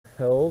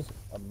pills,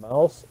 a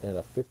mouse, and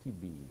a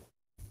 50B.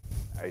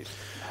 Nice.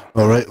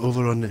 All right,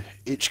 over on the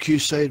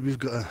HQ side, we've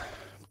got a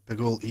big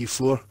old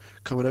E4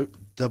 coming out,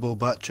 double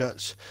bat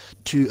chats,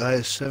 2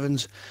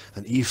 IS7s,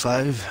 an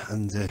E5,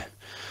 and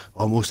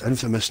almost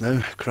infamous now,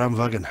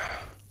 Kramwagen.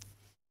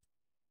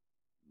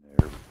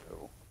 There we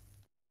go.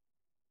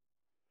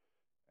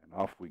 And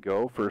off we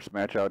go. First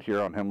match out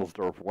here on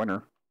Himmelsdorf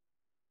Winter.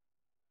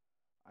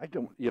 I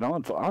don't,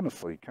 it's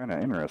honestly kind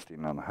of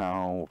interesting on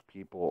how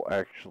people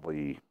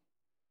actually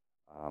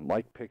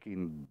like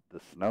picking the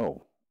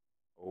snow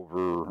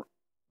over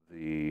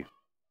the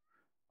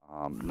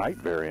night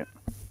variant.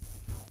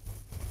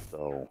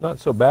 So Not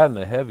so bad in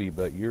the heavy,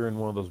 but you're in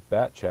one of those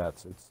bat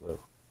chats. It's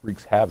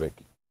wreaks havoc.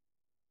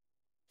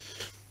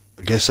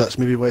 I guess that's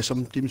maybe why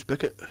some teams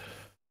pick it.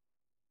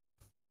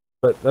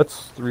 But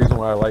that's the reason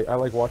why I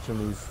like watching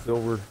these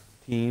silver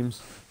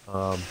teams,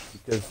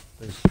 because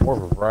there's more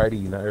of a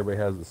variety. Not everybody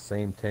has the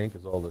same tank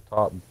as all the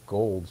top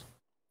golds.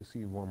 You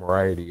see more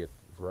variety at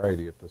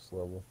this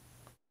level.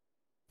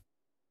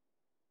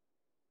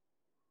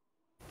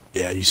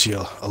 Yeah, you see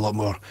a lot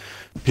more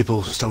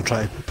people still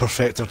trying to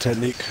perfect their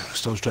technique,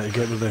 still trying to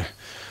get where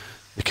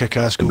the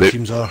kick-ass gold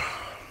teams are.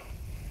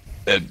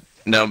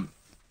 Now,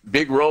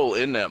 big role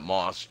in that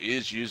Moss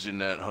is using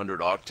that 100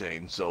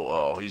 octane,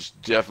 so he's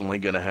definitely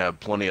going to have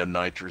plenty of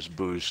nitrous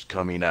boost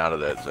coming out of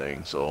that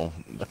thing. So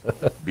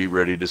be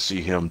ready to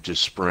see him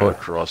just sprint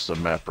across the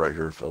map right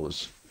here,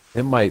 fellas.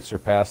 It might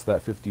surpass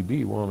that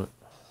 50B, won't it?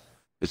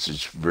 This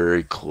is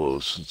very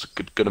close. It's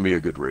going to be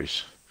a good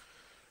race.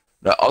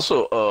 Now,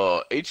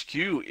 also, HQ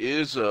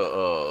is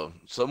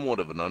somewhat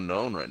of an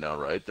unknown right now,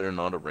 right? They're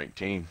not a ranked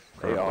team.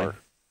 Currently.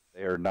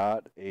 They are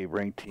not a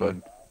ranked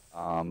team.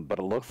 But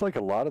it looks like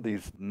a lot of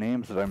these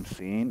names that I'm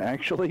seeing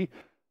actually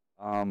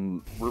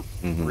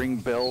ring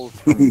bells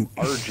from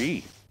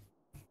RG.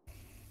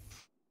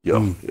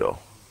 Yo.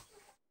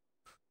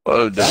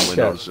 Well, I've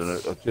definitely noticed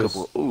a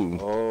couple.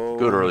 Ooh,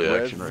 good early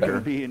action right here.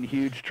 He's going to be in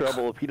huge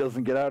trouble if he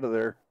doesn't get out of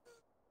there.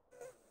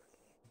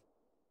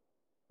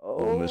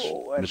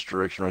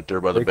 Misdirection right there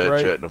by the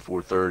bat chat in a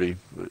 430.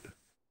 But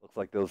looks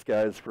like those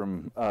guys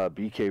from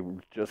BK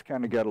just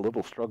kind of got a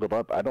little struggled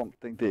up. I don't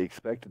think they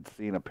expected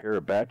seeing a pair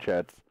of bat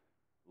chats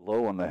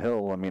low on the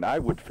hill. I mean, I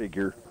would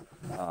figure,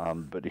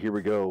 but here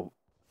we go.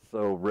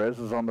 So Rez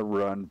is on the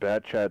run.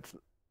 Bat chats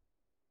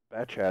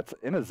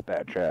in his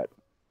bat chat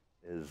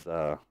is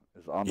on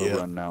the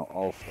run now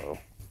also.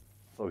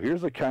 So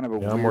here's a kind of a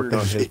weird. I'm working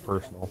on his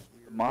personal.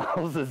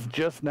 Miles is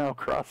just now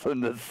crossing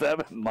the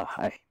 7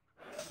 line.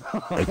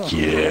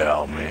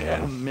 Yeah,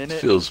 man.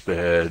 Feels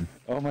bad.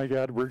 Oh my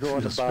God, we're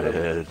going about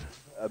a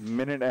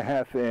minute and a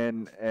half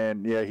in,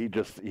 and yeah, he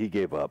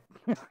gave up.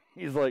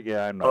 He's like,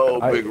 yeah, I'm not.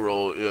 Oh, big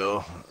roll,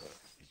 yeah.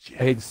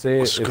 I hate to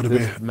say it, if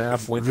this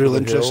map went to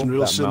the hill,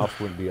 that mouse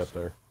wouldn't be up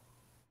there.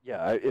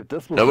 Yeah, if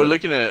this was. Now we're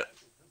looking at.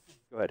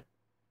 Go ahead.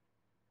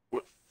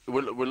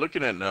 We're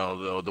looking at now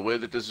though the way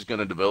that this is going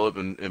to develop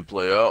and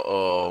play out.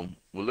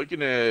 We're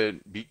looking at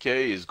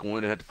BK is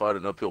going to have to fight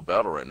an uphill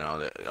battle right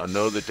now. I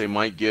know that they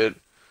might get.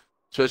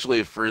 Especially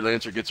if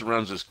Freelancer gets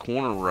around this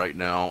corner right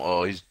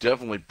now, he's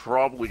definitely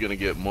probably going to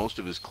get most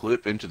of his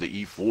clip into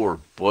the E4,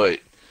 but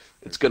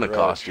it's going to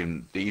cost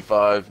him the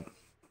E5.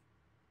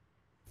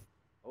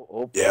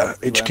 Yeah,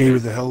 HK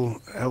with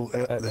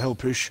the hill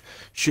push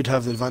should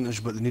have the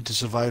advantage, but they need to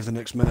survive the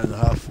next minute and a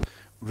half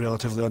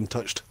relatively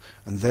untouched,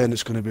 and then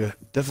it's going to be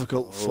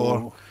difficult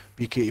for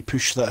BK to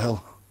push that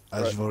hill,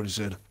 as you've already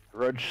said.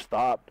 Grudge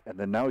stopped, and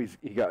then now he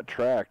got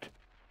tracked.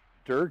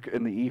 Dirk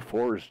in the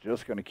E4 is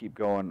just going to keep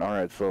going. All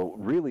right, so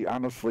really,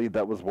 honestly,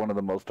 that was one of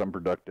the most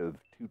unproductive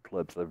 2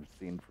 clips I've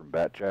seen from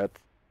bat chats.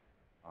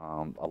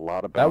 A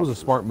lot of bounces. That was a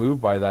smart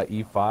move by that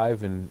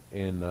E5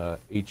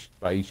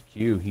 by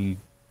HQ. He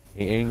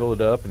angled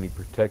it up and he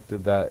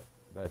protected that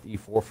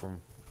E4 from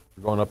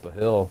going up the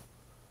hill.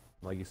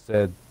 Like you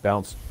said,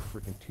 bounced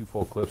freaking 2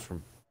 full clips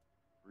from.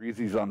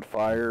 Breezy's on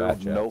fire.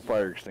 No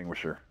fire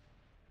extinguisher.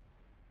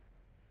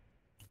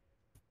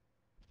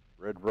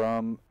 Red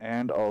Rum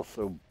and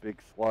also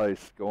Big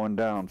Slice going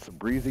down. So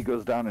Breezy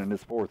goes down in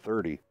his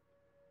 430.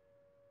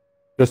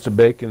 Mr.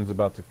 Bacon's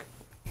about to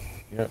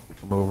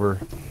come over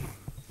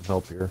and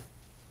help here.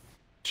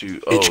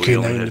 HK he now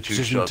only in the had 2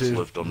 position shots to,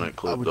 left on that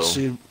clip, I would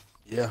say,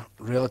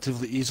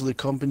 relatively easily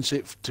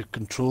compensate to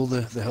control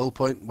the hill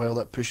point while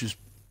that push is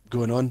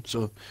going on.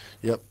 So,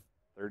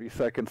 30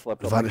 seconds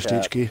left. Advantage to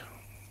HK.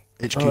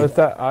 If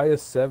that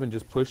IS7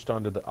 just pushed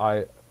onto the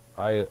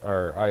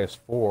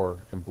IS4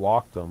 and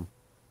blocked them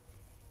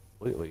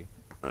completely.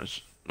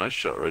 Nice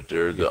shot right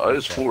there. The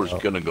IS4 is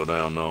going to go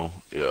down, though.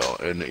 Yeah,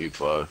 and the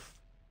E5.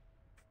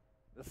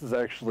 This is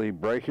actually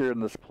right here in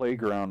this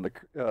playground.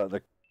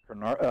 I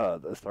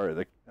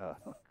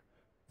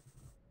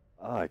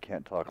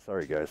can't talk.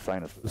 Sorry, guys.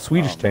 Sinuses. The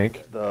Swedish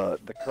tank. The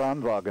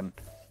Kranwagen.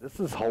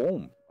 This is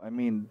home. I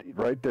mean,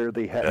 right there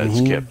they had.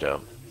 It's kept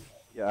out.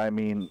 Yeah, I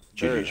mean,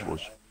 there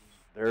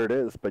it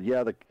is. But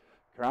yeah, the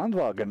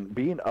Kranwagen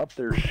being up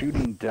there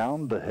shooting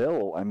down the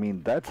hill. I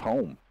mean, that's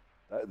home.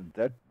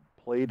 That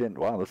played in.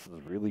 Wow, this is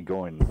really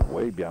going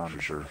way beyond.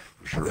 For sure.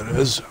 There it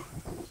is.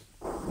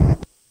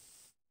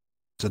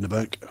 It's in the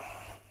bank.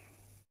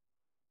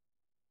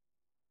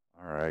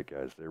 All right,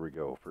 guys, there we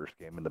go. First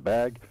game in the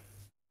bag.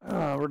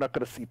 We're not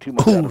going to see too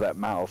much out of that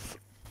mouse.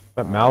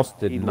 That mouse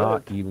did he not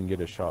lived. even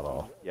get a shot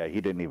off. Yeah, he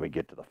didn't even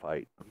get to the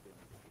fight.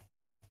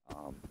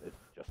 It's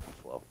just too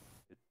slow.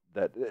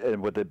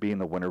 And with it being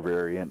the winter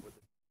variant,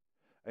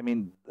 I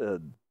mean,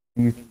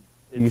 You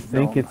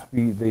think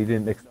known. they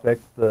didn't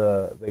expect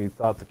they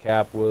thought the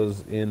cap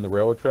was in the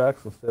railroad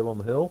tracks instead of on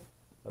the hill?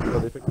 That's why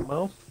they picked the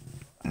mouse?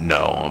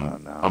 No,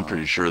 No. I'm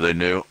pretty sure they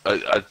knew.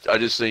 I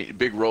just think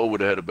Big Roll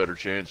would have had a better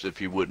chance if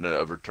he wouldn't have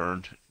ever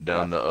turned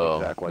down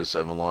the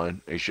 7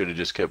 line. He should have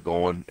just kept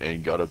going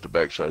and got up the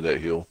backside of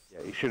that hill. Yeah,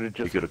 he should have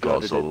just. He could have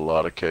caused a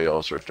lot of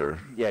chaos right there.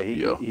 Yeah,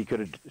 he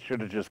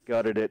should have just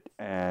gutted it,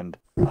 and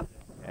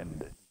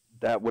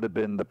that would have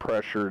been the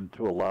pressure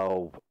to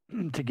allow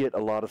to get a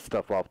lot of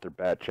stuff off their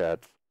bat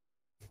chats,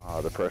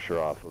 the pressure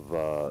off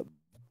of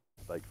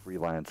like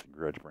Freelance and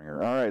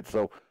Grudgebringer. All right,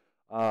 so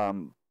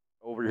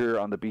over here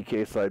on the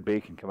BK side,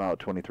 Bacon come out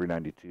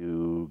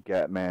 23.92,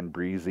 Gatman,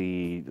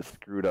 Breezy,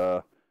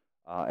 Scruda,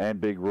 and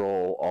Big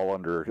Roll all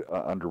under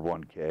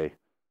 1K.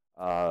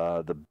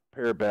 The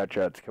pair of bat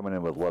chats coming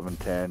in with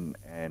 11.10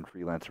 and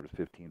Freelancer was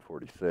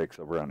 15.46.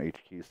 Over on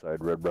HQ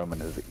side, Red Rum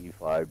and his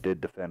E5 did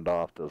defend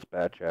off those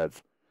bat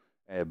chats,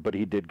 but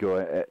he did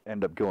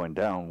end up going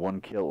down.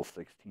 1 kill,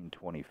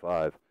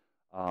 16.25.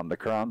 The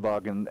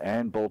Kronwagen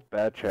and both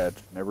bat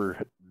chats never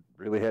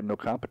really had no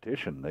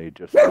competition. They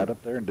just sat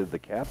up there and did the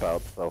cap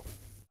out. So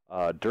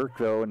Dirk,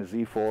 though, and his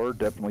E4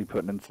 definitely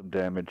putting in some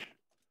damage.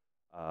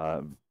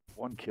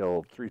 1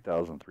 kill,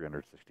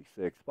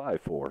 3,366,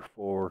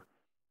 544.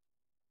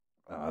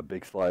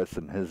 Big Slice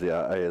and his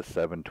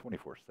IS7,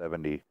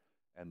 2470.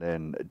 And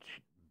then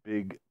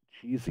Big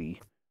Cheesy,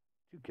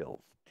 2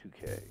 kills,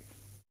 2K.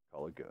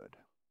 Call it good.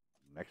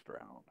 Next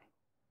round.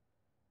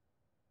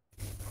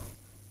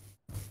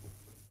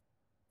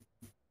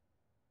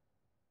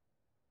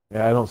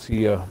 Yeah, I don't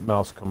see a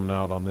mouse coming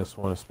out on this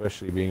one,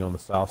 especially being on the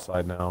south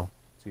side now.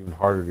 It's even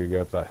harder to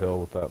get up that hill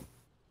with that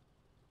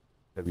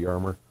heavy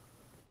armor.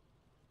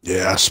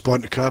 Yeah,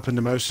 spawn to cap in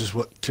the mouse is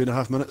what,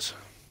 2.5 minutes?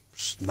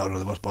 It's not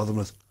really worth bothering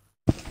with.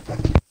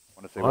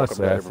 Honestly, I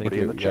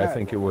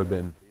think it would have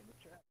been.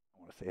 I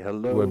want to say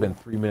hello. It would have been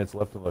 3 minutes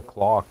left on the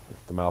clock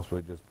if the mouse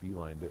would have just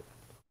beelined it.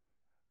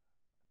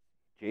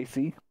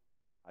 JC,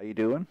 how you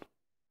doing?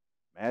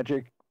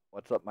 Magic,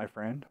 what's up, my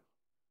friend?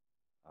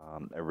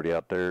 Everybody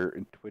out there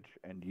in Twitch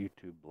and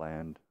YouTube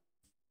land,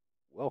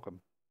 welcome.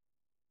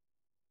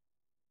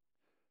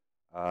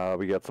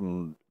 We got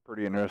some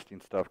pretty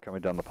interesting stuff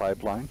coming down the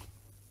pipeline.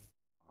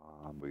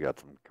 We got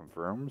some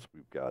confirms.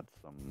 We've got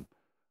some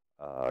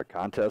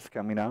contests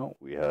coming out.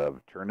 We have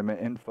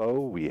tournament info.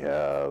 We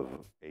have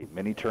a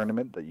mini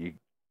tournament that you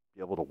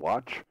be able to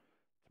watch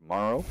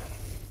tomorrow.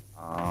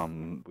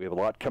 We have a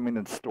lot coming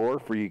in store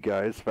for you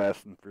guys,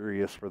 Fast and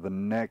Furious, for the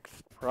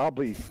next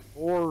probably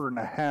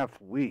 4.5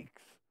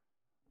 weeks.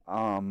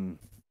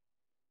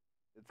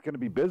 It's going to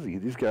be busy.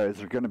 These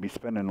guys are going to be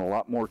spending a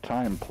lot more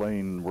time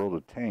playing World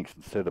of Tanks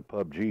instead of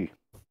PUBG.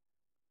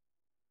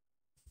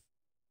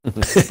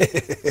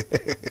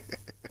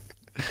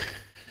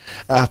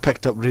 I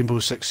picked up Rainbow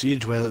Six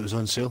Siege while it was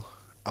on sale.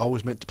 I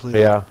always meant to play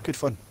Yeah. Good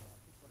fun.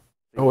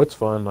 Oh, it's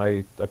fun.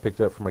 I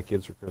picked it up for my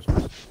kids for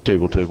Christmas.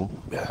 Table.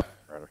 Yeah.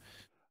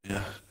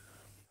 Yeah.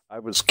 I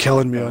was It's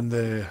killing me on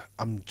the...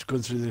 I'm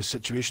going through the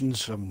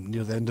situations. I'm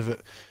near the end of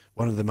it.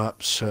 One of the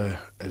maps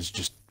is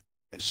just...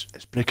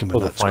 It's breaking my Oh,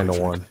 the nuts. final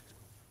quite one. frankly.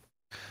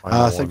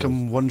 Final I think one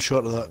I'm one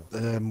short of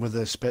that with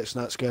the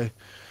Spetsnaz guy.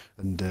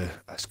 And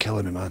it's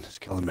killing me, man. It's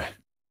killing me.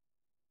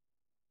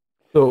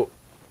 So,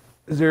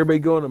 is everybody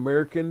going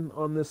American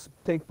on this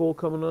tank bowl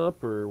coming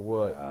up, or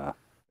what?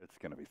 it's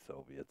going to be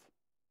Soviets.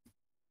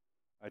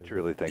 I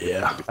truly think Yeah.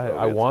 it's going to be Soviets.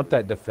 I want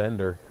that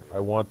defender. I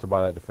want to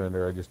buy that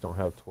defender. I just don't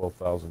have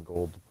 12,000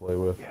 gold to play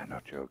with. Yeah,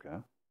 no joke, huh?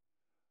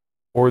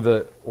 Or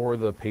the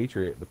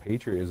Patriot. The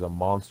Patriot is a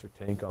monster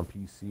tank on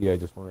PC. I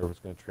just wonder if it's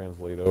going to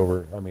translate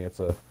over. I mean,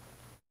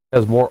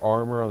 has more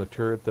armor on the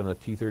turret than a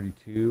T-32,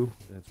 and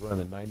it's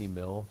running 90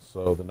 mil.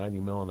 So the 90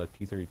 mil on a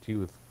T-32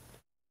 with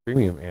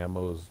premium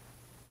ammo is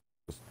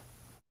just,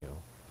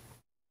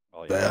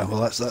 Oh, Yeah,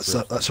 well,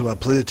 that's how I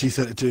play the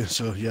T-32.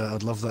 So yeah,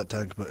 I'd love that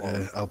tank, but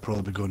I'll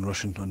probably be going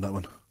Russian on that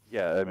one.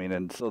 Yeah, I mean,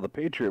 and so the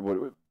Patriot,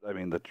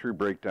 the true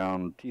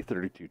breakdown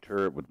T-32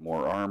 turret with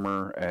more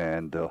armor,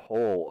 and the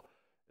hull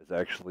is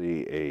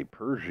actually a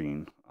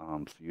Pershing.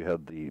 So you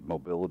have the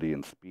mobility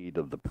and speed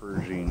of the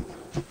Pershing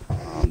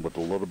with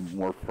a little bit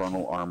more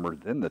frontal armor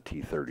than the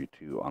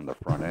T-32 on the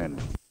front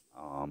end.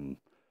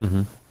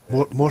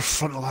 More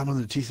frontal armor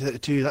than the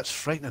T-32. That's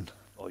frightening.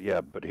 Oh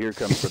yeah, but here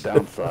comes the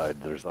downside.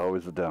 There's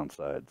always the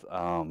downsides.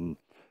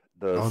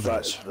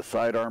 The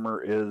side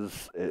armor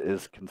is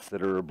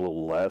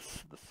considerable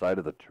less. The side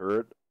of the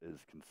turret is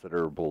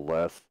considerable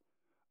less.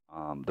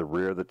 The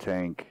rear of the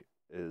tank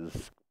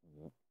is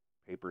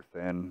paper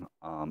thin.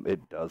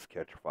 It does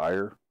catch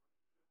fire.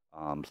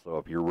 So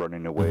if you're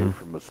running away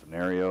from a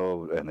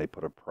scenario and they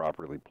put a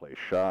properly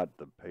placed shot,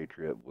 the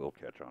Patriot will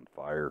catch on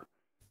fire.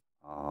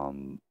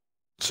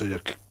 So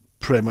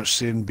pretty much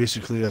saying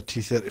basically a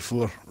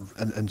T-34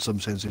 in some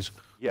senses.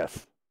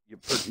 Yes.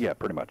 Yeah,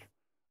 pretty much.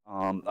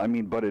 I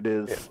mean, but it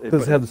is.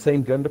 Does it have the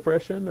same gun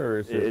depression, or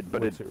is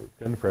But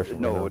gun depression?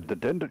 No, the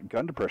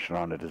gun depression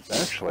on it is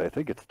actually, I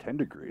think it's 10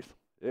 degrees.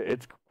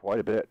 It's quite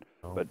a bit.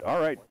 Oh. But all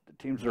right, the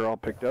teams are all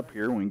picked up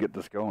here. We can get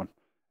this going.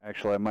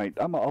 Actually,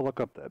 I'll look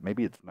up that.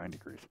 Maybe it's 9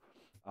 degrees.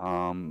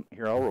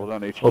 Here, I'll roll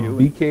down HQ. Well,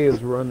 BK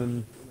is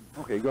running.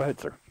 Okay, go ahead,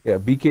 sir. Yeah,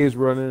 BK is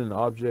running an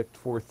Object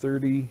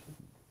 430,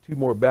 2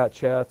 more Bat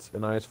Chats,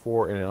 an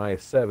IS-4, and an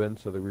IS-7.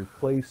 So they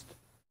replaced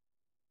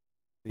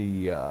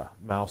the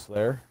mouse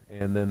there,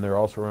 and then they're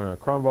also running a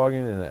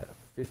Kronwagen and a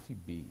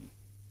 50B.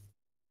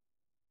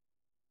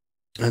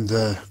 And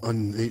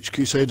on the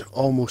HQ side,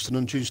 almost an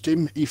unchanged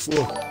team.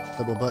 E4,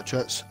 double Bat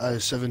Chats,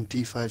 IS-7,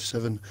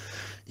 T57,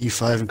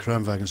 E5 and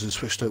Kronwagen. So they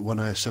switched out one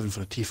IS-7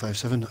 for a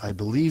T57, I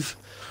believe.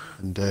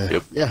 And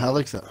Yep. yeah, I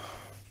like that.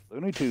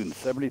 Looney Tunes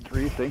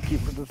 73, thank you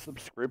for the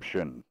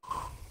subscription.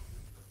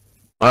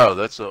 Wow,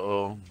 that's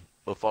a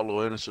follow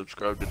and a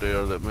subscribe today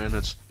out of that, man.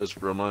 That's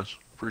real nice.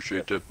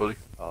 Appreciate that, buddy.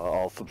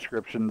 All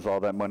subscriptions,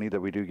 all that money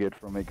that we do get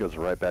from it goes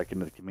right back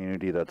into the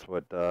community. That's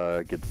what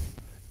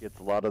gets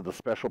a lot of the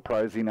special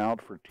prizing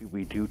out for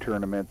 2v2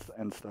 tournaments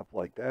and stuff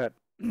like that.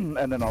 And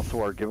then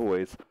also our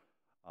giveaways.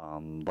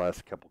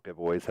 Last couple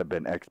giveaways have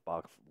been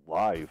Xbox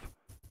Live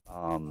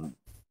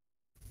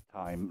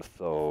time,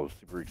 so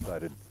super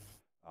excited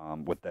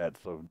with that.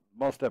 So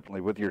most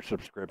definitely with your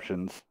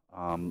subscriptions,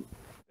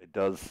 it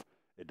does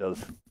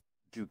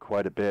do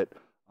quite a bit.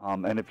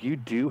 And if you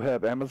do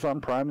have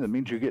Amazon Prime, that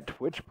means you get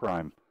Twitch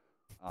Prime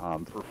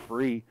for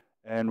free.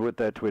 And with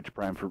that Twitch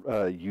Prime,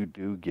 you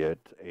do get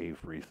a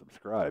free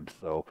subscribe.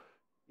 So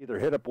either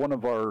hit up one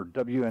of our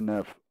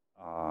WNF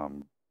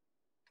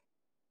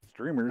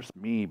streamers,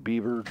 me,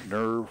 Beaver,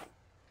 Nerve,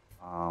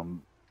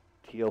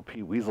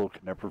 TLP Weasel,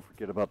 can never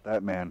forget about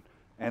that man,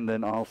 and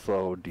then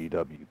also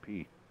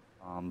DWP.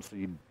 So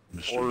you,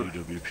 Mr.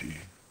 DWP.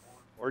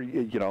 or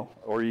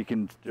or you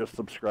can just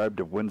subscribe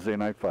to Wednesday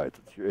Night Fights.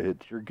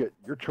 It's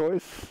your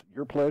choice,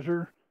 your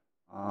pleasure.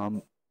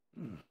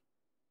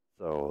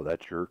 So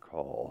that's your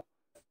call.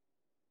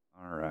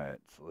 All right,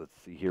 so let's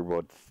see here.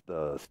 What's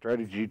the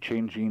strategy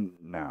changing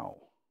now?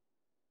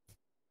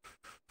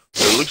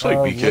 It looks like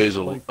BK's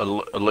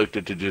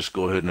elected to just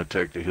go ahead and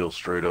attack the hill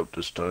straight up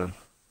this time.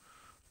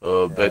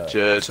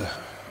 Batchat,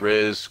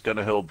 Rez kind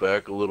of held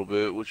back a little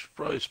bit, which is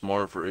probably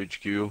smart for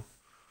HQ.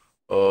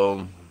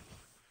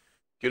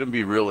 Gonna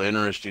be real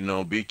interesting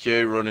though.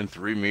 BK running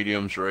 3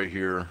 mediums right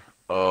here.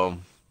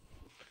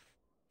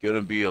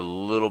 Gonna be a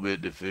little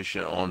bit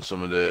deficient on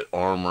some of that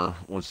armor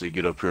once they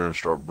get up here and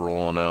start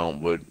brawling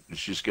out, but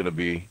it's just gonna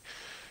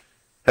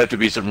have to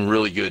be some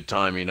really good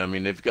timing. I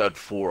mean, they've got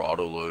 4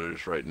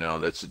 autoloaders right now.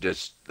 That's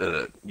just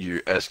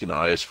you're asking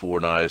the IS-4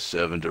 and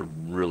IS-7 to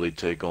really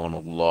take on a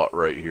lot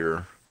right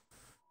here.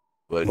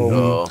 But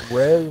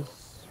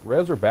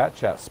Rez or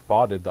Batchat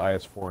spotted the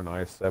IS-4 and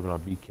IS-7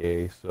 on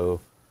BK, so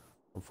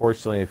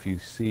unfortunately, if you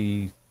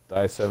see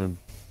the IS-7,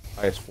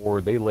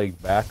 IS-4, they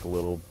lagged back a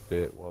little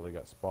bit while they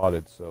got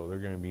spotted, so they're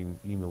going to be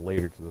even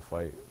later to the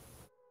fight.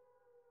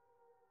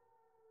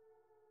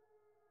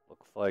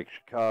 Looks like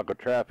Chicago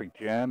traffic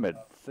jam at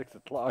 6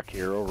 o'clock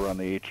here over on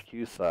the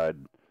HQ side.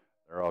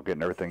 They're all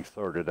getting everything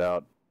sorted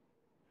out.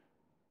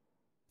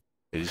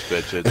 This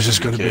is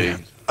going to be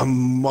a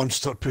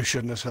monster push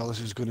in this hill. This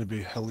is going to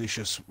be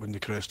hellacious when they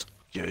crest.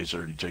 Yeah, he's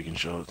already taking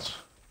shots.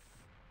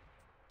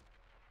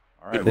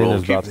 All right, well,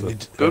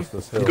 good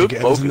focus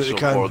so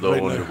far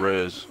though on the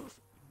res.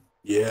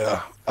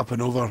 Yeah, up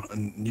and over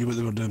and knew what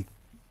they were doing.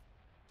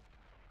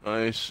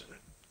 Nice.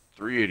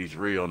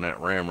 383 on that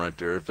ram right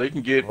there. If they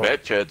can get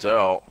Batchats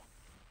out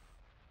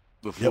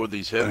before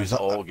these heavies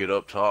all get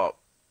up top,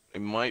 they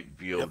might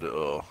be able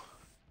to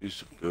do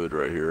some good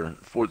right here.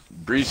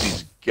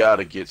 Breezy's got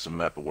to get some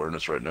map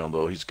awareness right now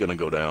though. He's going to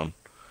go down.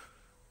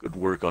 Good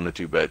work on the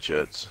 2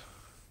 Batchats.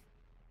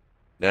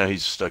 Now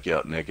he's stuck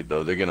out naked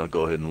though. They're gonna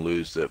go ahead and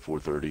lose that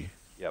 430.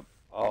 Yep.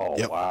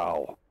 Oh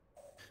wow.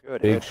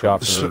 Good. Big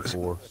shot for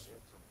 4.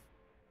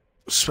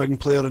 Swing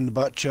player in the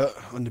back chat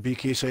on the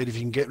BK side. If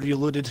you can get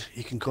reloaded,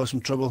 he can cause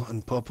some trouble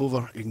and pop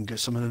over. You can get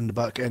someone in the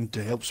back end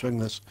to help swing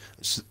this.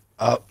 It's,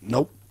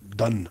 nope,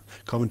 done.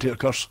 Commentator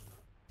curse.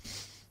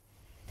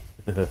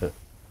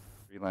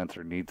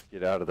 Freelancer needs to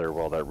get out of there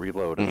while that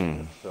reload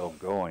is still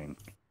going.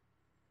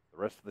 The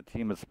rest of the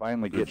team is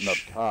finally getting up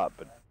top,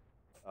 but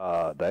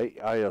the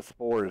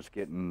IS-4 is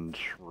getting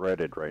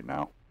shredded right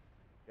now.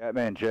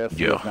 Catman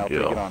Jesse is now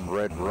taking on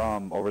Red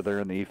Rum over there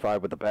in the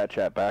E5 with the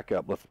Batchat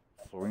backup. Let's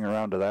swing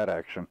around to that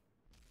action.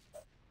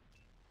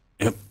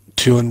 Yep,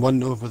 2 and 1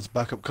 though with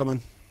backup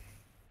coming.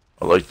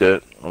 I like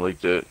that. I like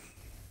that.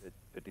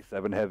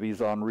 57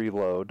 heavies on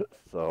reload,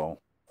 so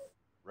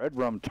Red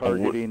Rum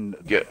targeting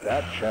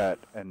Batchat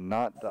and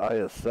not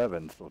the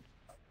IS-7, so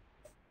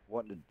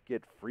wanting to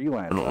get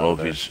Freelance. I don't know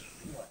if he's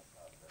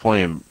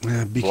playing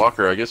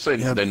blocker. I guess they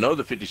know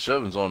the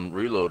 57's on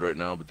reload right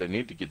now, but they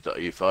need to get the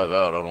A5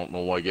 out. I don't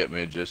know why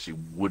Gatman Jesse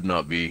would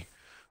not be.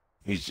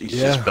 He's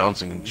just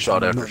bouncing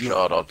shot after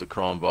shot off the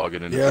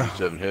Kronwagen and the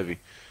 57 heavy.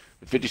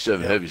 The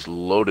 57 heavy's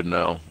loaded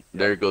now.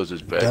 There goes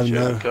his back Done check.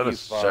 now. Kind of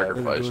E5.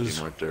 sacrificed There it goes.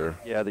 him right there.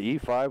 Yeah, the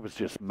E5 was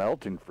just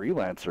melting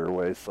Freelancer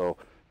away, so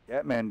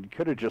Catman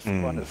could have just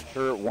spun his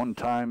turret one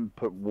time,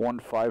 put one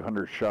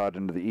 500 shot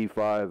into the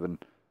E5, and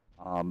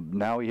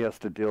now he has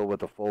to deal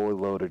with a fully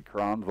loaded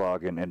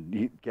Kronwagen,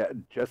 and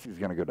Jesse's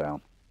going to go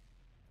down.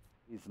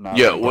 He's not.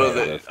 Yeah, gonna well,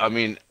 get this. I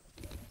mean,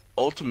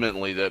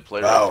 ultimately that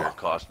play right there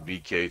cost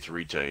BK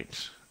 3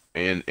 tanks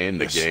and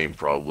the game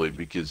probably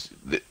because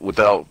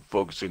without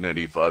focusing that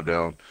E5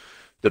 down,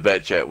 the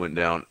bat chat went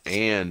down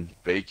and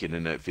Bacon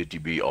in that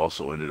 50B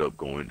also ended up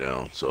going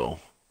down. So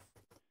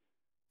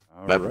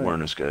map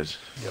awareness, guys.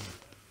 Yep.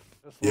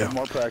 Just a little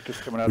more practice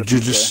coming out Would of you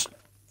BK.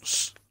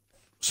 just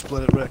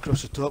split it right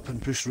across the top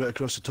and push right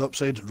across the top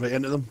side, right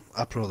into them?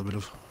 I probably would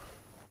have.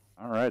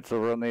 All right, so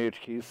we're on the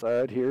HQ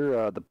side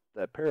here.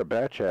 That pair of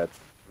bat chats,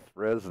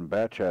 Rez and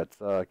bat chats,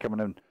 coming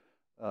in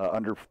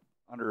under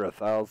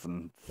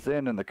 1,000.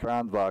 Sin in the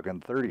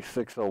Kronwagen,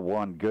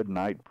 3601. Good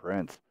night,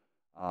 Prince.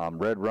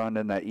 Red Run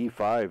in that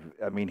E5.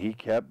 I mean, he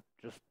kept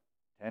just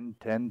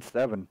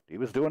 10-10-7. He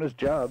was doing his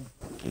job.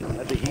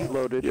 Had the heat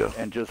loaded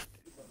and just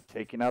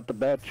taking out the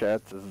bat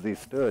chats as he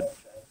stood.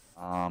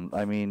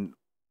 I mean,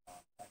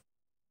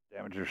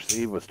 damage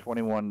received was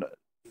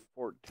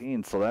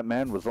 2114, so that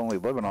man was only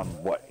living on,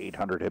 what,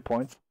 800 hit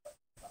points?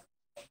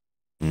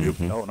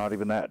 No, not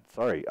even that.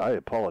 Sorry, I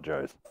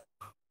apologize.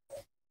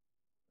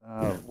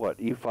 What,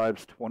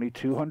 E5's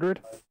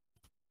 2200?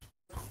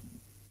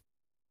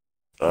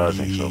 I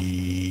think so.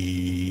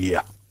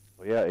 Yeah.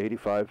 Well, yeah,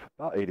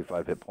 about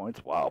 85 hit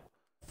points. Wow.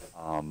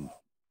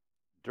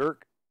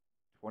 Dirk,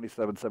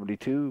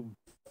 2772.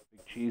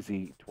 Big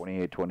Cheesy,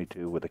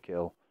 2822 with a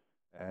kill.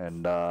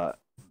 And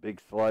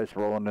Big Slice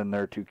rolling in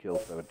there, 2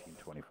 kills,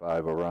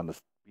 1725 over on the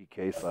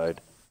BK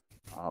side.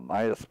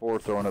 IS4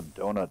 throwing up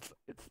donuts.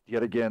 It's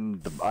yet again,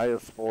 the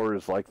IS4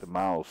 is like the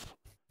mouse.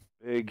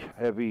 Big,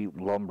 heavy,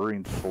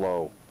 lumbering,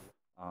 slow.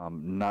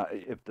 Not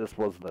if this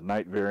was the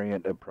night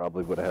variant, it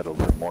probably would have had a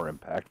little more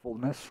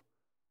impactfulness.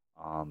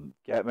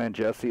 Catman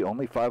Jesse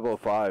only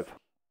 505.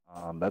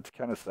 That's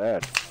kind of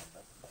sad,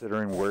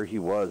 considering where he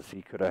was.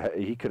 He could have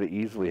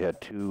easily had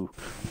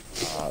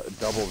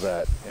double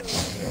that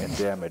in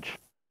damage.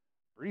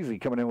 Breezy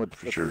coming in with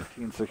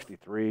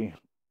 1363.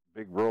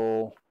 Big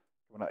roll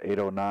coming out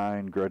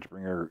 809.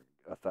 Grudgebringer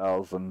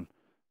 1,000.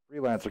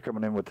 Freelancer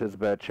coming in with his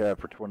bad chat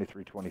for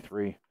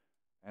 2323.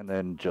 And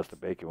then just a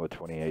Bacon with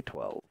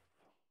 2812.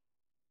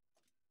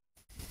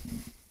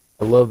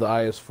 I love the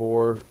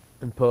IS4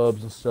 in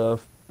pubs and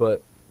stuff,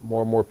 but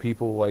more and more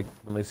people, like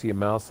when they see a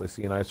mouse, they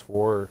see an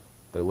IS4,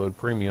 they load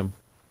premium,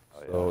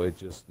 so it's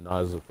just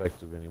not as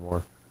effective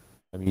anymore.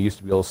 I mean, you used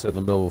to be able to sit in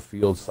the middle of the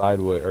field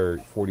sideways or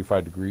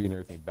 45 degree and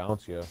everything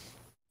bounce you.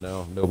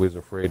 No, nobody's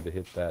afraid to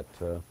hit that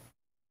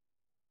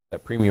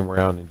premium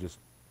round and just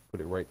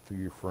put it right through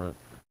your front.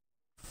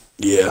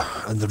 Yeah,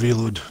 and the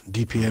reload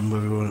DPM,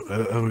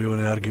 however you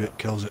want to argue it,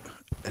 kills it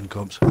in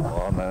comps.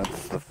 Well, and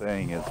that's the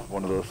thing. It's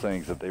one of those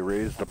things that they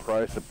raise the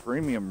price of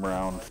premium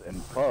rounds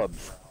in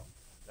pubs.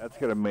 That's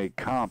going to make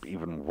comp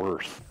even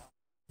worse.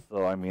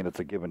 So, I mean, it's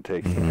a give and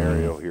take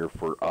scenario here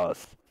for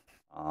us.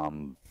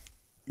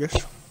 Yes.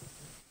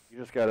 You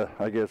just got to,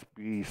 I guess,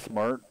 be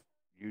smart,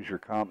 use your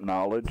comp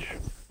knowledge,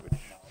 which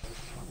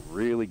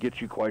really gets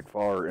you quite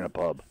far in a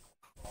pub.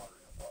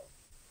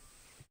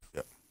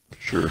 Yep.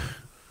 Sure.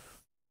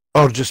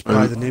 Or just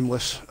buy the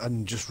nameless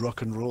and just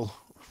rock and roll.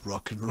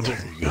 Rock and roll.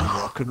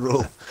 Rock and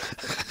roll.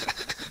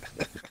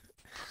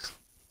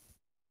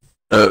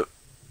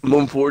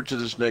 Moving forward to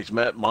this next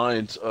map,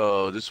 Mines.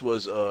 This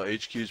was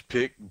HQ's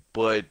pick,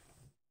 but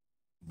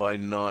by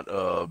not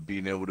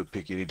being able to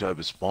pick any type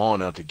of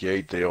spawn out the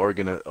gate, they are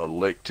going to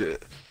elect to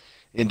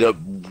end up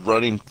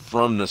running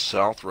from the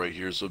south right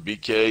here. So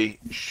BK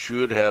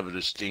should have a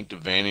distinct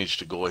advantage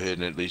to go ahead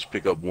and at least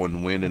pick up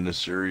one win in this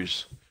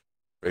series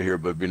right here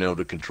by being able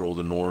to control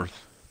the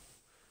north.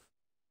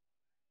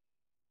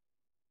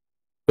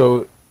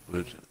 So,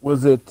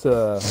 was it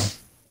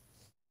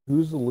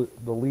who's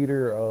the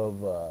leader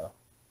of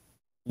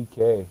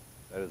EK?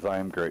 That is I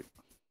Am Great.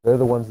 They're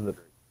the ones that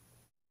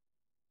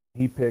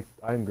he picked.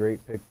 I Am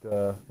Great picked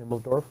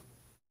Himmelsdorf.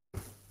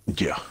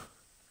 Yeah.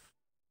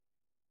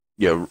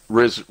 Yeah,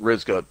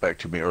 Riz got back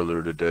to me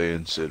earlier today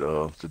and said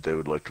that they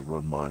would like to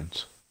run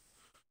mines.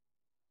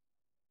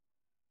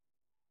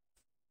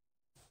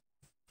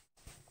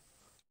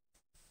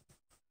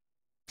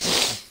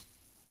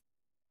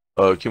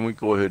 Can we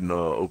go ahead and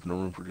open the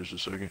room for just a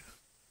second?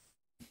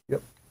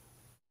 Yep.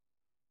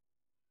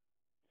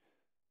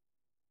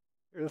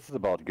 This is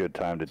about a good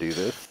time to do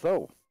this.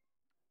 So,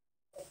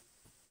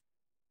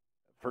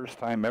 first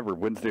time ever,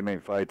 Wednesday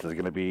Night Fights is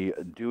going to be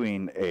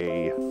doing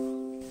a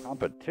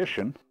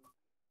competition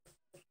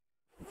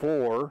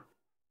for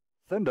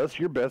send us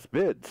your best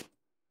bids.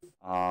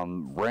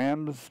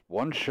 Rams,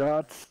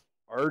 one-shots,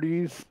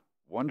 Arties,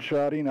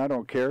 one-shotting, I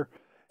don't care.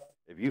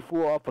 If you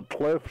flew off a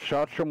cliff,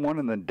 shot someone,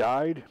 and then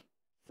died,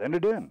 send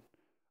it in.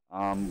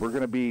 We're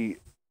going to be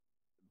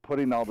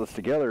putting all this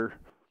together.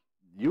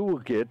 You will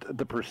get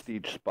the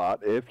prestige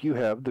spot if you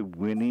have the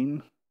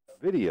winning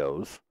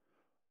videos,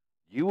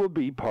 you will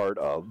be part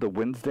of the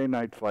Wednesday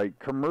Night Fight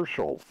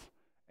commercials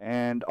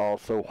and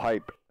also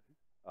hype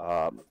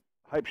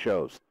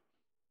shows.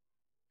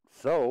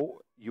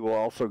 So you will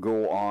also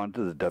go on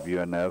to the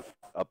WNF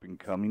up and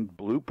coming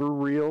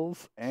blooper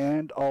reels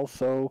and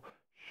also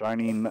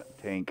Shining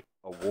Tank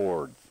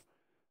Awards.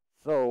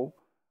 So,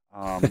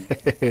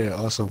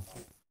 Awesome.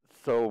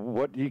 so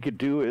what you could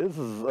do is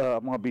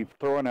I'm going to be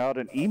throwing out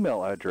an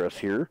email address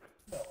here.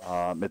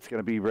 It's going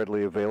to be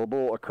readily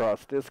available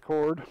across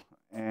Discord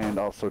and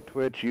also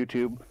Twitch,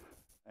 YouTube,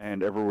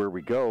 and everywhere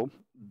we go.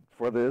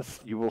 For this,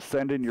 you will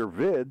send in your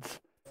vids,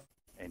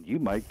 and you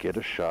might get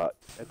a shot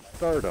at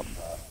stardom.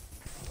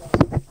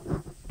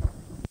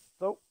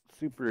 So,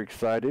 super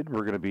excited.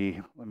 We're going to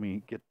be, let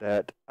me get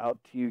that out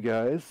to you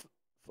guys.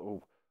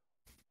 So,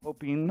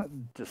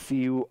 hoping to see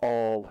you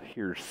all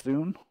here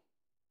soon.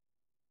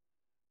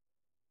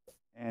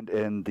 And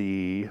in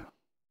the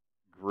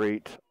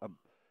great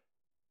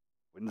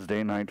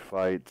Wednesday night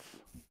fights,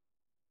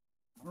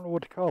 I don't know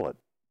what to call it.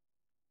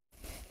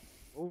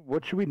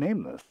 What should we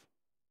name this?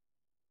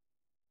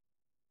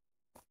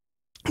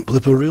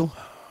 Blooper reel?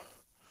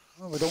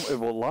 Well, we don't.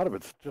 Well, a lot of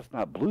it's just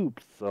not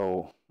bloops,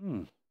 so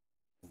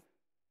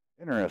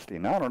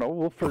interesting. I don't know.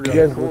 We'll figure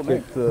You out a guys cool look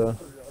name. at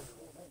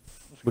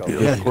look at Yeah, you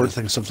gotta Discord,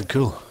 think of something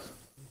cool.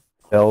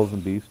 Hells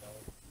and Beasts.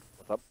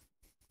 What's up?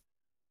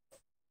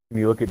 Can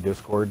you look at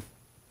Discord?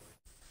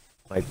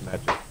 Nice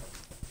matches.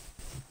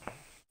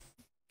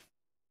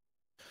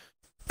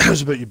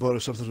 How's about you borrow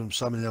something from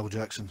Samuel L.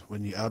 Jackson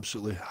when you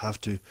absolutely have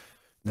to?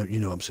 Now, you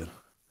know what I'm saying.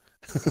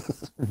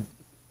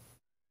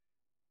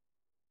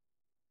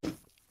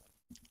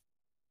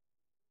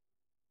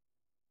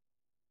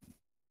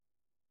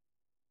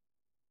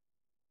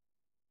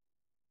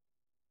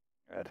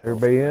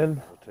 Everybody in?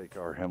 We'll take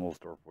our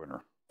Himmelsdorf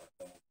winner.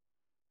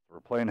 We're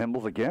playing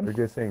Himmels again? They're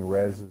just saying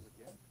Rez is.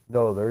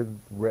 No,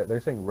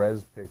 they're saying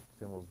Rez picked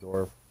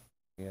Simmelsdorf,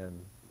 and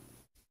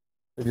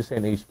they're just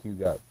saying HQ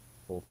got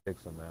both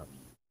picks on that.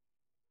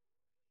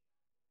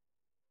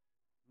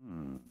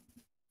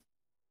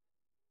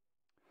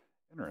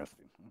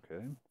 Interesting.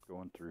 Okay,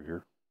 going through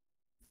here.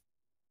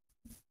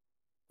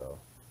 So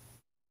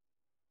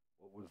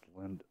What was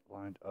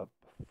lined up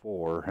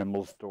before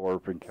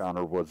Himmelsdorf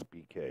encounter was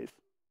BK's?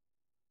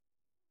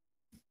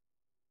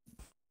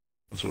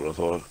 That's what I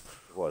thought.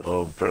 It was.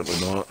 Oh, apparently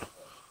not.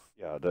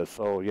 Yeah.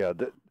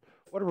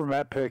 Whatever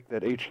Matt picked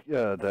that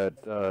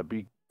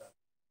B.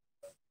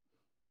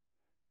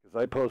 Because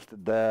I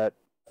posted that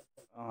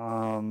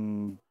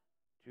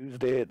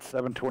Tuesday at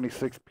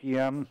 7:26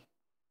 p.m.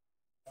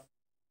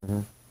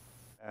 Mhm.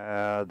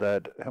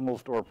 That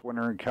Himmelsdorf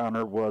winner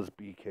encounter was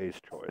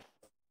BK's choice.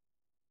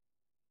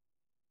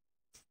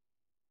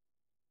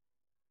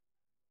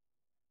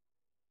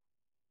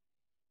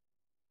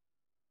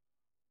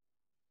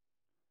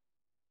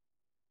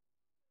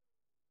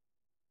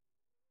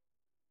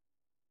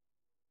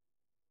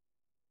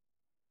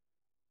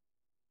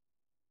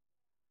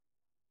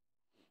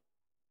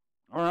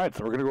 All right,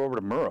 so we're gonna go over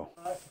to Murrow.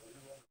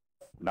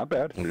 Not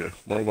bad. Yeah,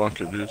 more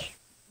like it is.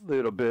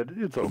 Little bit.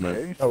 It's Oh, man.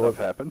 okay. Oh, Stuff look.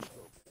 happens.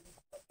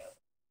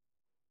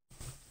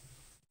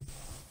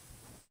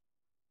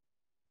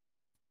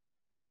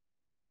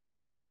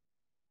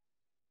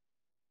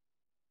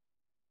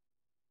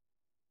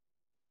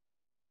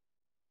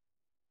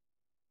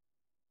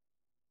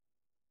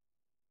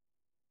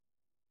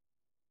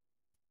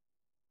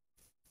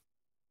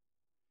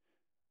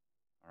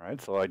 All right,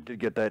 so I did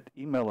get that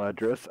email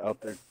address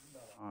out there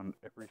on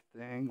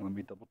everything. Let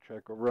me double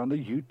check over on the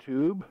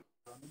YouTube.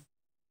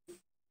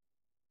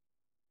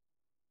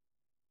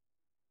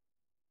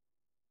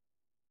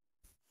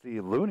 See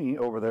Looney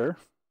over there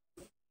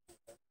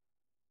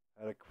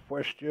had a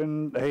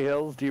question. Hey,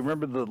 Hells, do you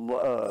remember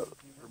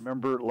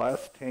remember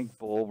last Tank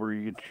Bowl where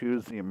you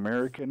choose the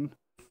American?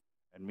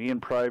 And me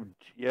and Pride,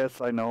 yes,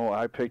 I know,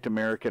 I picked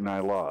American and I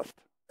lost.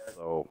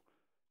 So,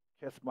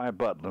 kiss my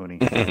butt, Looney.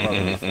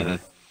 Love you, sir.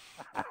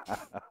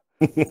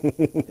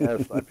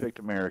 Yes, I picked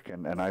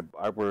American, and I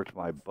worked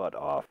my butt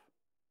off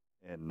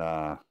in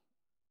on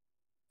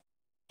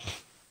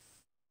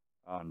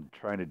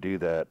trying to do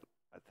that.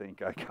 I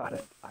think I got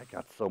it. I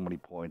got so many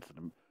points, and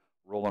I'm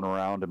rolling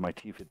around in my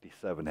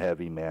T-57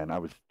 Heavy, man. I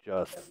was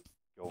just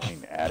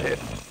going at it.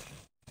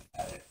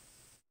 I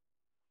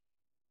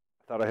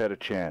thought I had a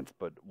chance,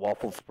 but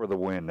waffles for the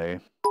win, eh?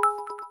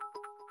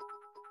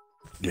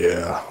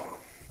 Yeah.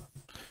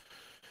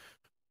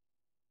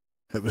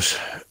 It was,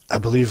 I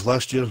believe,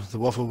 last year the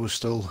waffle was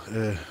still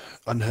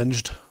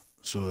unhinged,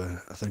 so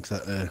I think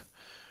that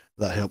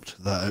that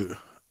helped that out.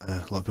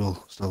 A lot of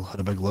people still had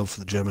a big love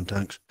for the German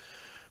tanks.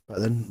 But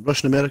then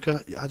Russian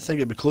America, I think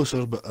it'd be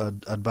closer, but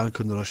I'd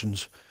bank on the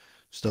Russians.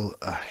 Still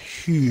a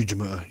huge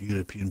amount of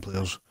European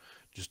players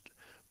just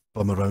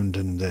bum around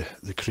in the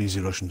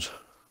crazy Russians.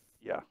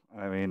 Yeah,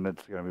 I mean,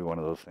 it's going to be one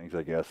of those things,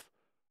 I guess.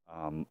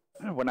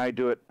 When I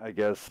do it, I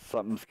guess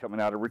something's coming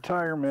out of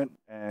retirement,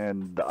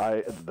 and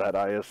that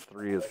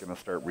IS-3 is going to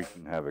start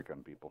wreaking havoc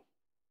on people.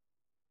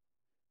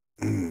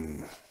 I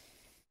mean,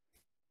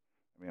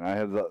 I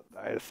have the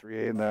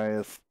IS-3A and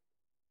the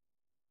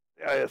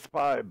the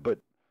IS-5, but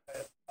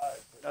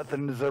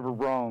nothing is ever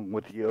wrong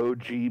with the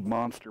OG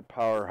monster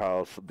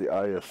powerhouse of the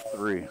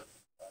IS-3.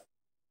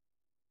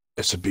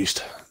 It's a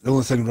beast. The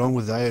only thing wrong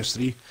with the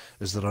IS-3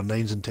 is there are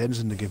 9s and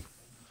 10s in the game.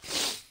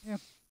 Yeah.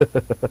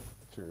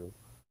 True.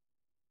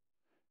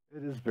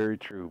 It is very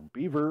true.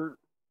 Beaver,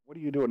 what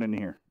are you doing in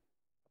here? I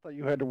thought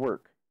you had to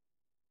work.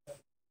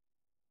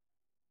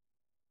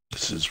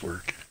 This is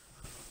work.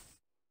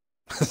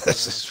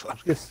 This is fun.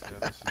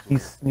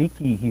 He's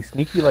sneaky. He's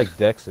sneaky like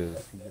Dex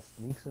is. He just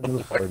sneaks into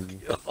the party.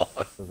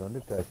 Goes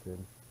undetected.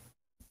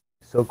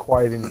 He's so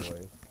quiet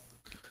anyway.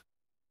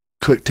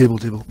 Quick table.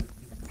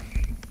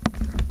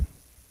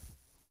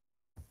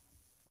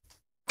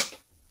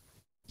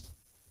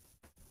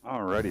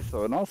 Alrighty,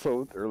 so and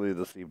also earlier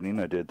this evening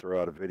I did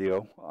throw out a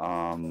video,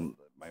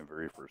 my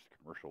very first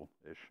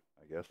commercial-ish,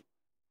 I guess,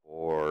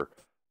 for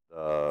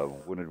the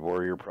Wounded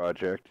Warrior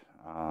Project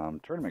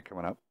tournament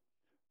coming up,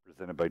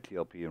 presented by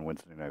TLP and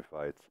Wednesday Night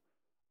Fights.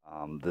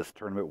 This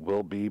tournament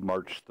will be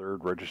March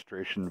 3rd.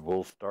 Registration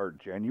will start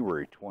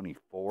January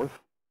 24th.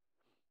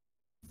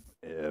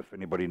 If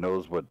anybody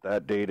knows what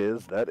that date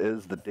is, that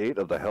is the date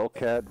of the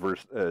Hellcat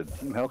versus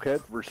Team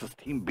Hellcat versus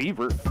Team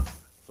Beaver.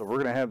 So we're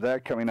going to have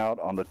that coming out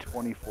on the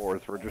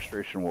 24th.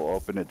 Registration will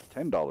open. It's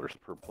 $10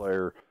 per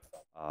player.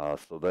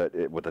 So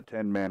that with a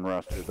 10-man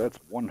roster, that's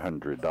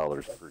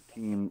 $100 per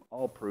team.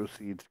 All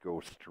proceeds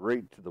go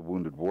straight to the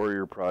Wounded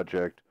Warrior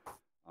Project.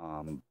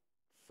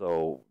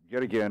 So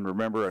yet again,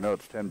 remember, I know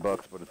it's $10,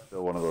 but it's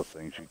still one of those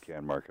things you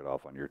can mark it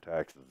off on your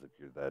taxes if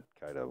you're that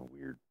kind of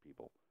weird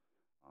people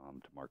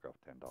to mark off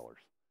 $10.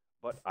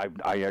 But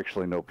I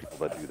actually know people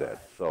that do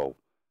that. So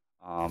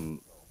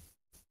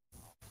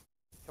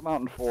come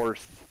out in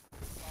force,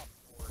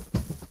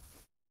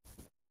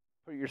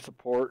 put your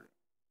support,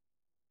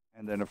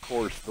 and then of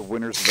course the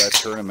winners of that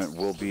tournament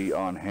will be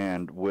on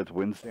hand with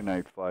Wednesday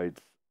Night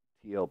Fights,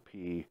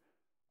 TLP,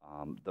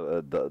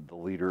 the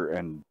leader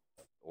and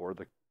or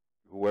the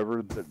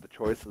whoever the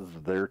choices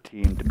of their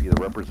team to be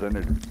the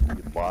representative to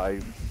be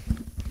live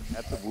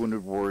at the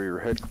Wounded Warrior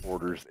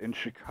headquarters in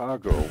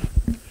Chicago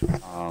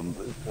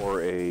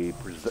for a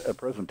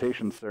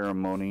presentation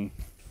ceremony.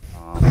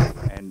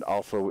 And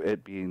also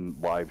it being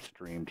live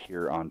streamed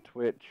here on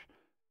Twitch,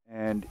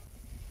 and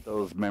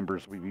those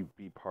members will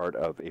be part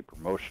of a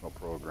promotional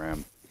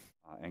program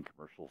and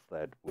commercials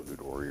that Wounded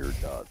Warrior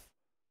does.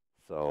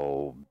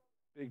 So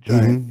big,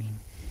 giant,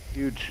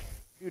 huge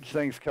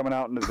things coming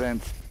out in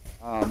events.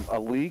 A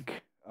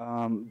leak,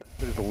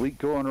 there's a leak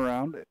going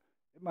around. It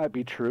might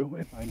be true,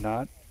 it might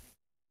not.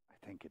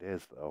 I think it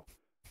is though.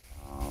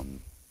 A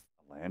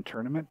LAN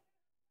tournament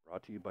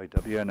brought to you by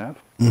WNF.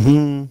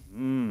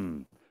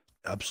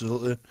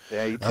 Absolutely.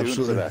 Stay tuned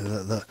Absolutely.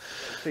 for that.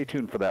 Stay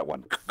tuned for that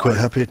one. Quite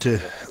happy to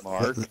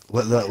Mark,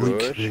 let that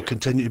leak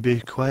continue to be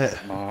quiet.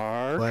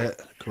 Mark.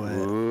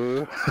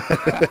 Quiet.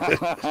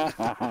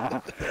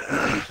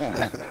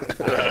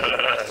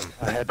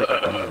 I had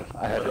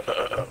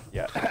to.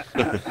 Yeah.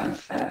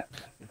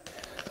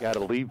 Got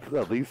to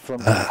leave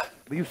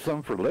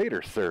some for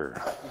later, sir.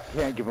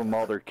 You can't give them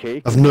all their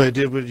cake. I've no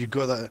idea where you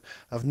got that.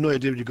 I've no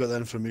idea where you got that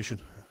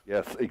information.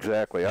 Yes,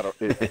 exactly.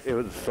 It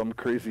was some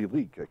crazy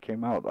leak that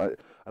came out.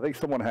 I think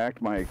someone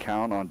hacked my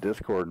account on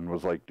Discord and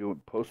was like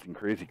posting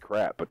crazy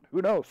crap, but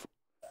who knows?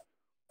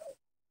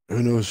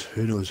 Who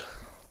knows?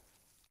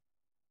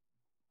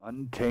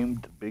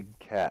 Untamed Big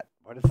Cat.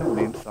 Why does that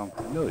name sound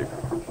familiar?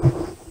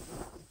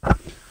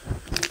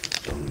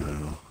 Don't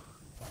know.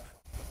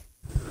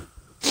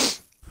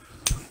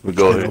 We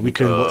go ahead. Are we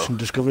watching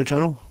Discovery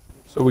Channel?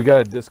 So we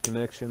got a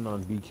disconnection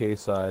on BK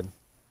side.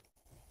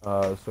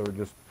 So we're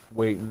just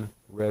waiting.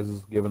 Rez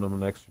is giving them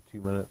an extra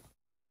 2 minutes.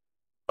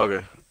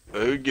 Okay.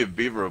 We give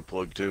Beaver a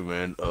plug too,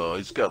 man.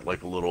 He's got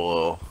like a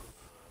little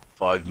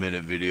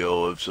 5-minute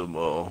video of some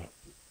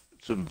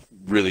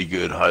really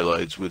good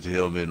highlights with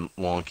him and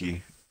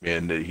Wonky,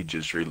 man, that he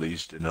just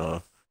released, and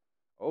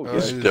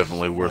it's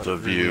definitely worth a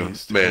view.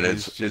 Man,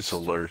 it's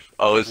hilarious.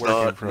 Oh, it's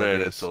not,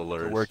 man. It's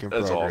hilarious.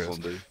 That's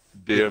awesome, dude.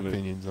 Damn it.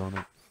 Opinions on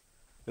it.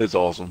 It's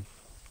awesome.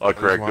 I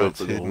cracked up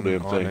for the whole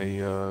damn on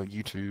thing. a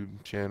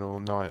YouTube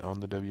channel, not on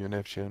the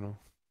WNF channel.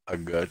 I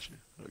got you.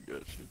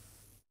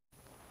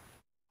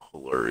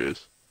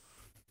 Hilarious.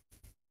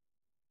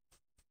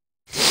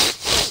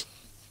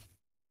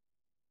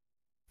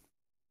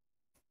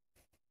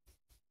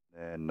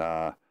 And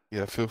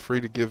yeah, feel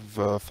free to give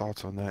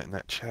thoughts on that in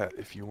that chat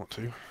if you want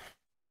to.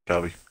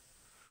 Copy.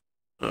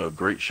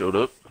 Great showed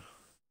up.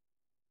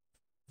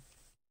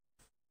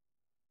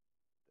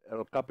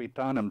 El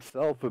Capitan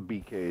himself of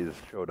BK's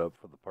showed up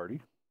for the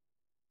party.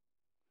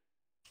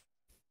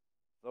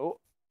 So,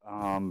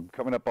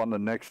 coming up on the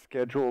next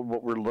schedule,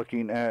 what we're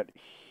looking at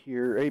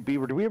here. Hey,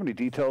 Beaver, do we have any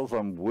details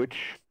on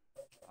which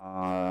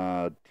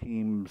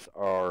teams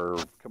are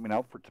coming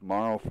out for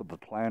tomorrow for the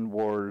Clan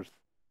Wars,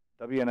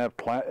 WNF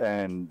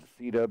and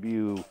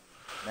CW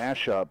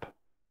mashup?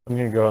 I'm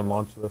going to go ahead and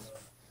launch this.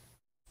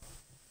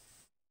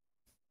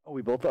 Oh,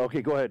 we both?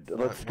 Okay, go ahead.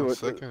 Let's do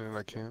it. 1 second and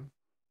I can.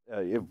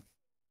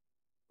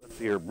 Let's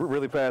see here,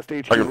 really fast.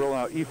 HQ rolling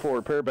out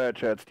E4 pair of bad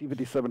chats.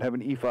 T57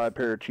 having E5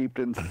 pair of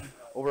chieftains.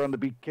 Over on the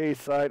BK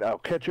side, I'll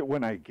catch it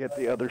when I get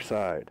the other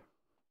side.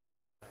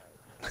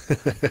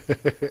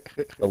 The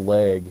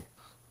leg.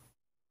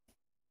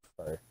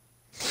 Sorry.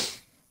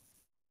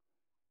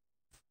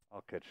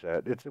 I'll catch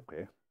that. It's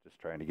okay. Just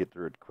trying to get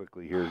through it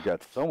quickly here. We've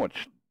got so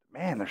much.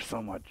 Man, there's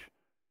so much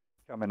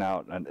coming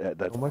out. And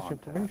that's So much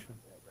information.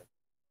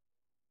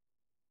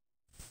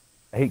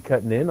 I hate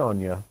cutting in on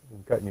you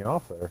and cutting you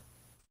off there.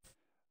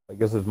 I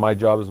guess it's my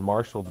job as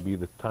marshal to be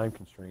the time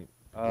constraint.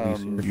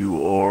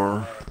 You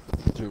are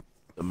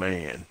the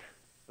man.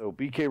 So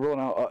BK rolling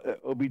out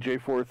OBJ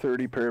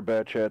 430, pair of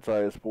bad chats,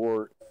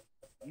 IS4,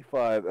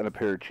 E5, and a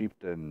pair of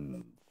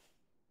chieftains.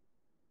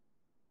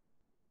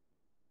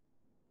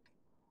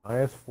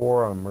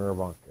 IS4 on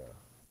Miravanka.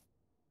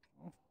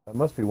 That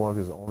must be one of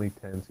his only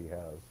 10s he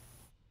has.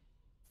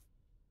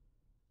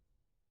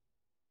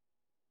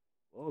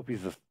 Well, if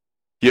he's just...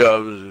 Yeah, I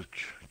was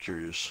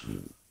curious.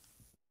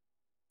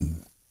 Let's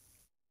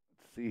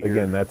see here.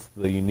 Again, that's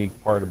the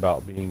unique part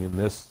about being in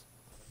this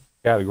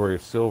category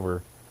of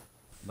silver.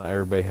 Not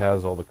everybody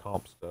has all the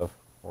comp stuff,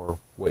 or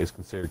what is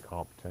considered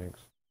comp tanks.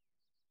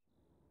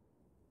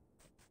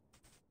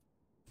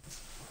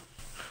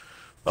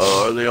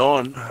 Early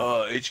on,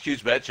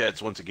 HQ's bat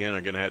chats once again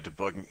are gonna have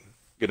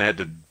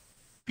to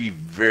be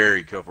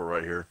very careful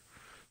right here.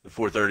 The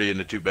 430 and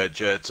the 2 bad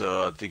chats.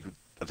 I think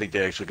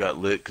they actually got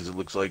lit because it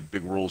looks like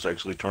Big Roll's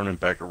actually turning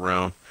back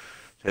around,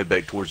 head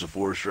back towards the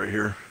forest right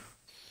here.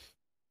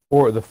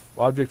 Or the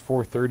object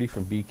 430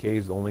 from BK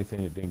is the only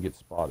thing that didn't get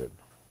spotted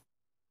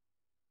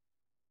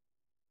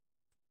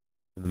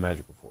in the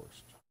magical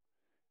forest.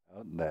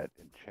 Out in that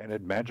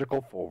enchanted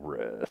magical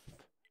forest.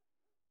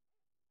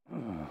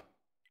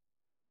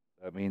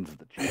 That means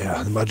the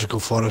Yeah, the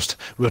magical forest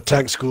where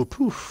tanks go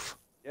poof.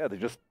 Yeah, they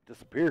just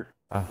disappear.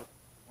 I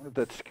wonder if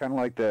that's kind of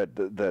like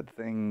that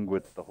thing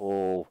with the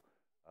whole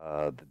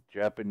the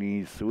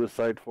Japanese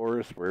suicide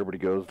forest where everybody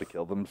goes to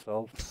kill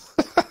themselves.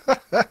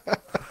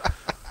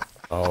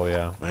 Oh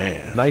yeah,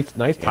 man.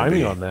 Nice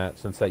timing on that,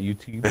 since that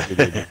YouTube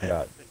video just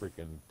got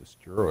freaking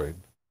destroyed.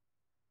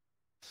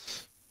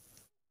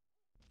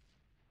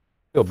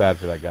 Feel bad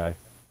for that guy.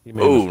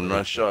 Oh,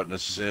 nice shot in the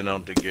sin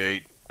on the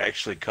gate.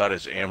 Actually caught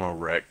his ammo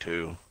rack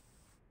too.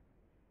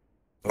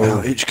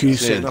 Oh, HQ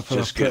setting up in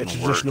a just pretty getting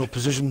traditional worked.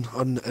 position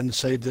on the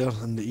inside there,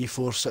 and the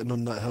E4 sitting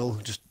on that hill,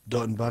 just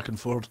dotting back and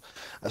forth.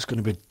 That's going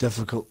to be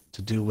difficult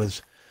to deal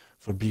with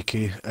for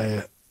BK.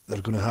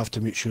 They're going to have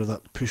to make sure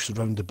that push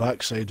around the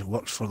backside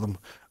works for them.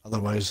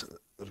 Otherwise,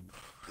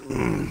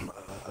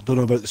 I don't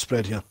know about the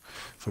spread here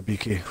for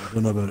BK. I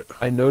don't know about it.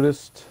 I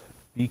noticed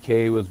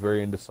BK was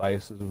very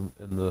indecisive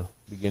in the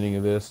beginning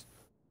of this.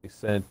 They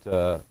sent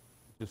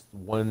just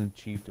one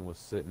chieftain was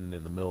sitting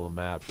in the middle of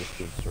the map, just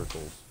doing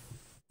circles.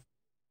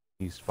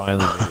 He's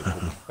finally made it to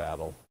this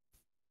battle.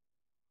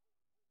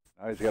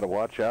 Now he's got to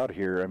watch out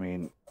here. I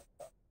mean,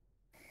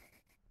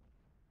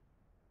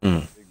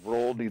 Mm. Big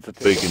Roll needs to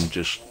take. Bacon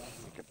just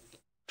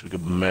took a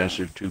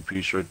massive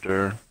 2-piece right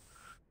there.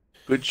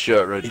 Good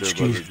shot right there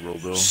by Big Roll,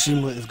 though.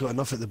 Seem like they've got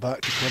enough at the back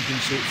to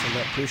compensate for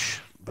that push,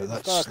 but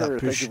that Stalker,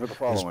 thank push you for the is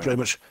following. pretty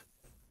much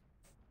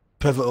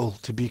pivotal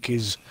to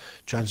BK's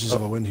chances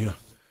of a win here.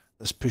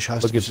 This push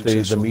has to Look be at the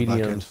successful on the back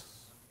end. mediums.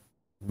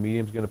 The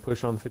medium's going to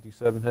push on the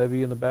 57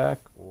 heavy in the back,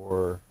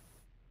 or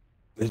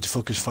They need to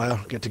focus fire,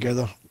 get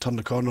together, turn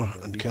the corner,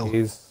 and kill.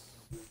 BK's.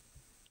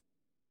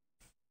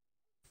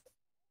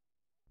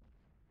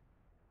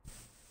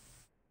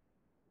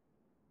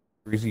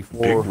 Breezy Big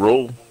 4.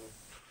 Roll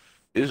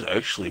is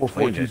actually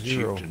playing that 4-4-2-0.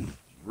 chieftain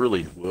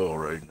really well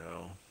right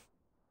now.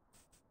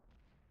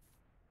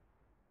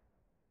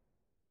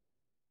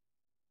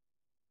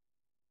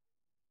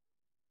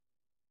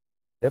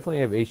 Definitely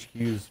have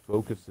HQ's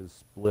focuses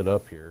split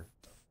up here.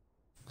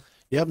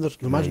 Yeah, but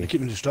imagine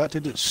keeping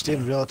distracted. It's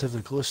staying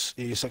relatively close,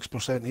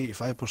 86%,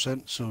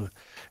 85%. So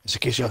it's a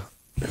case of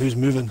who's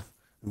moving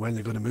and when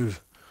they're going to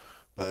move.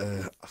 But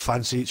I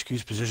fancy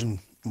HQ's position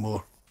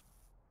more.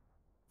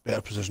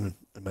 Better position,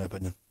 in my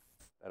opinion.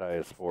 That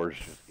IS4 is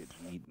just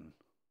getting eaten.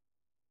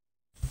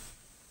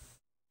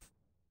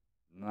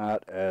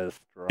 Not as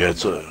strong. Yeah,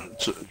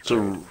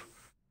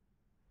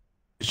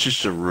 it's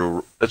just a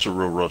real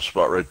rough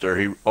spot right there.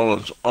 He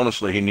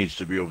honestly he needs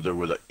to be over there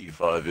where that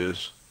E5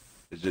 is.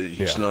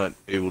 He's not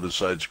able to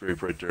side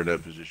scrape right there in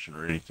that position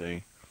or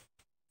anything.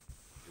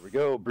 Here we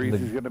go.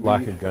 Breezy's going to be.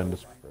 Lack of gun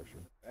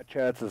suppression. That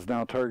Chats is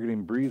now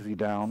targeting Breezy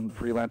down.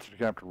 Freelancer's going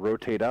to have to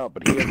rotate out,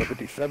 but he has a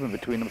 57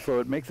 between them, so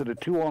it makes it a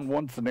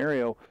 2-on-1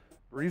 scenario.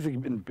 Breezy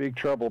in big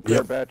trouble.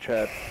 Pair Bat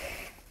Chat.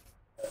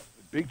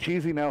 Big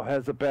Cheesy now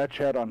has a Bat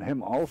Chat on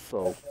him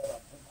also.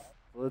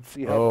 Let's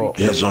see how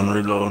He's on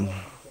reload.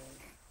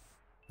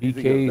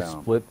 BK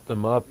split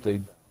them up.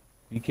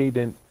 BK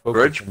didn't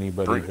focus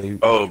anybody.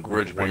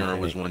 Grudgebringer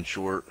was one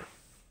short.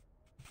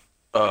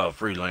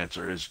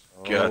 Freelancer has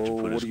got to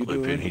put his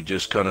clip in. He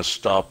just kind of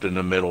stopped in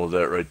the middle of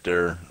that right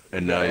there,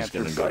 and now he's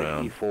going to go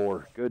down.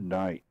 E4. Good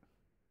night.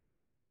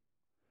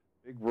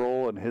 Big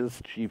Roll and his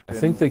chieftain. I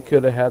think they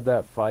could have had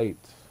that fight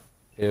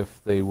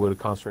if they would have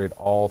concentrated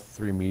all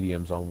 3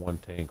 mediums on one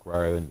tank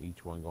rather than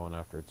each one going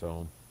after its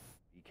own.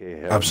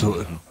 BK has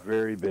Absolutely.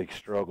 very big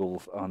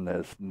struggles on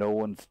this.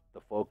 The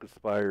focus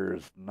fire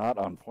is not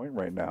on point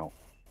right now.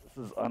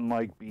 This is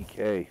unlike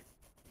BK,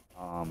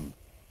 who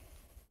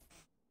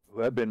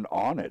have been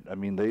on it. I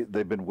mean,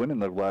 they've been winning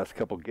the last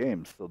couple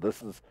games, so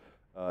this is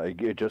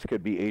it just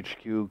could be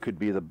HQ, could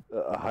be a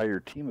higher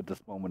team at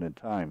this moment in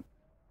time.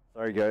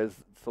 Sorry guys,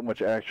 so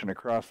much action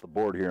across the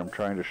board here. I'm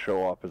trying to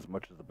show off as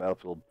much as the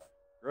Battlefield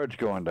Grudge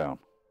going down.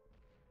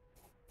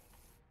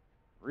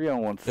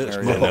 3-on-1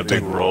 scenario. And that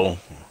big roll.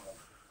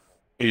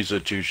 He's a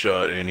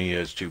 2-shot, and he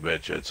has 2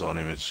 bad jets on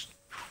him. It's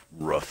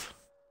rough.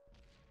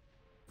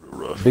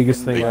 Rough.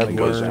 Biggest thing Big I've thing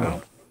goes learned,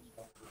 down.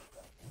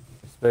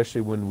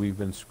 especially when we've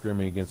been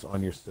scrimming against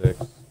on your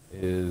 6,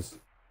 is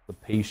the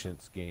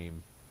patience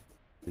game.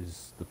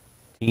 Is the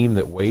team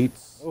that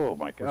waits Oh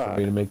my for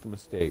somebody to god. make the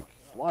mistake.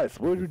 Slice,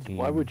 The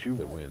why would team you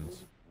that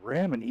wins?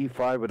 ram an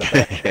E5 with a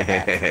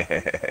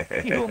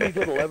backchat? He only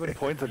did 11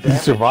 points of He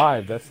damage.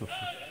 survived. That's the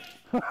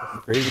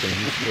crazy thing.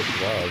 He still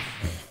survives.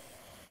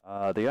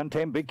 The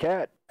Untamed Big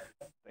Cat,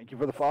 thank you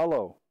for the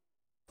follow.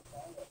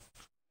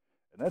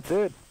 And that's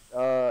it.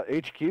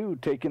 HQ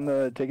taking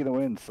the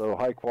win. So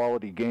high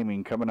quality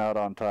gaming coming out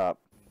on top.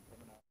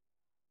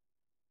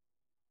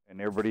 And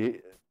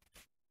everybody's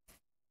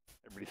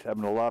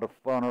having a lot of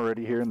fun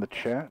already here in the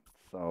chat.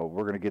 So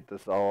we're gonna get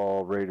this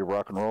all ready to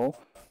rock and roll.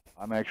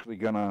 I'm actually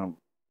gonna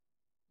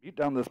mute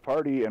down this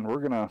party and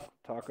we're gonna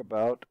talk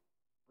about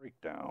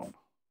breakdown.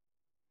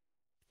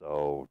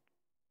 So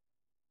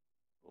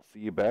we'll see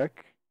you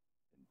back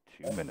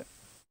in 2 minutes.